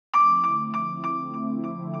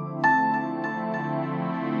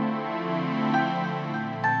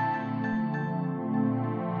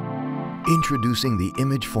Introducing the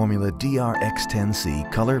imageFORMULA DR-X10C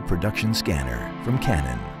color production scanner from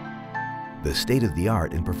Canon. The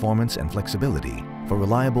state-of-the-art in performance and flexibility for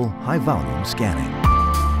reliable, high-volume scanning.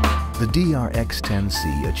 The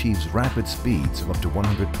DR-X10C achieves rapid speeds of up to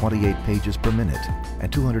 128 pages per minute and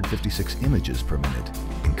 256 images per minute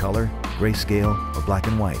in color, grayscale, or black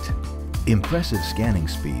and white. Impressive scanning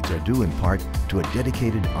speeds are due in part to a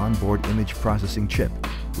dedicated onboard image processing chip,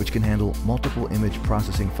 which can handle multiple image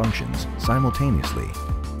processing functions simultaneously,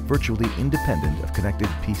 virtually independent of connected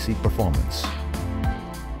PC performance.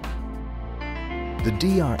 The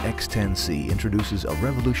DR-X10C introduces a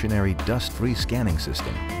revolutionary dust-free scanning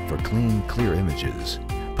system for clean, clear images,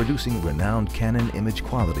 producing renowned Canon image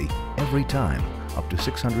quality every time, up to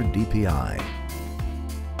 600 dpi.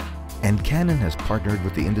 And Canon has partnered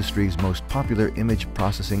with the industry's most popular image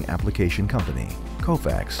processing application company,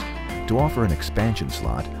 Kofax, to offer an expansion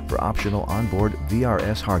slot for optional onboard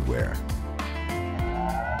VRS hardware.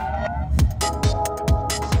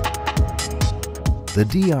 The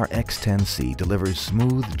DR-X10C delivers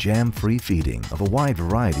smooth, jam-free feeding of a wide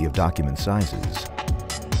variety of document sizes.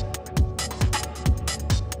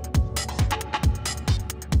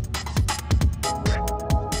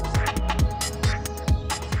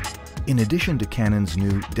 In addition to Canon's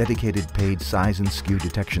new dedicated page size and skew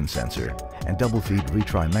detection sensor and double-feed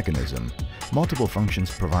retry mechanism, multiple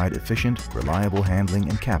functions provide efficient, reliable handling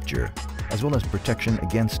and capture, as well as protection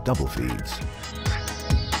against double feeds.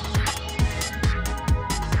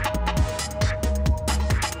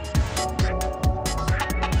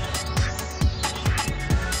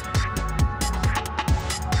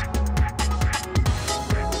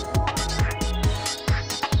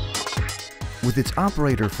 With its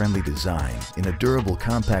operator-friendly design in a durable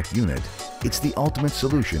compact unit, it's the ultimate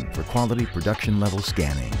solution for quality production-level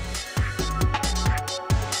scanning.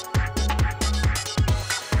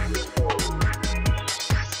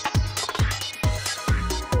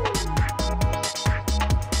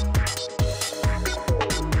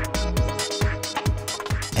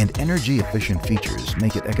 And energy-efficient features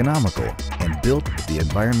make it economical and built with the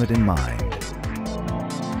environment in mind.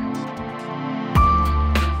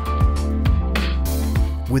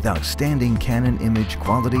 With outstanding Canon image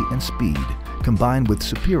quality and speed, combined with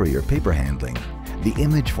superior paper handling, the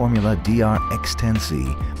imageFORMULA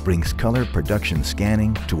DR-X10C brings color production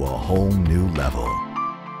scanning to a whole new level.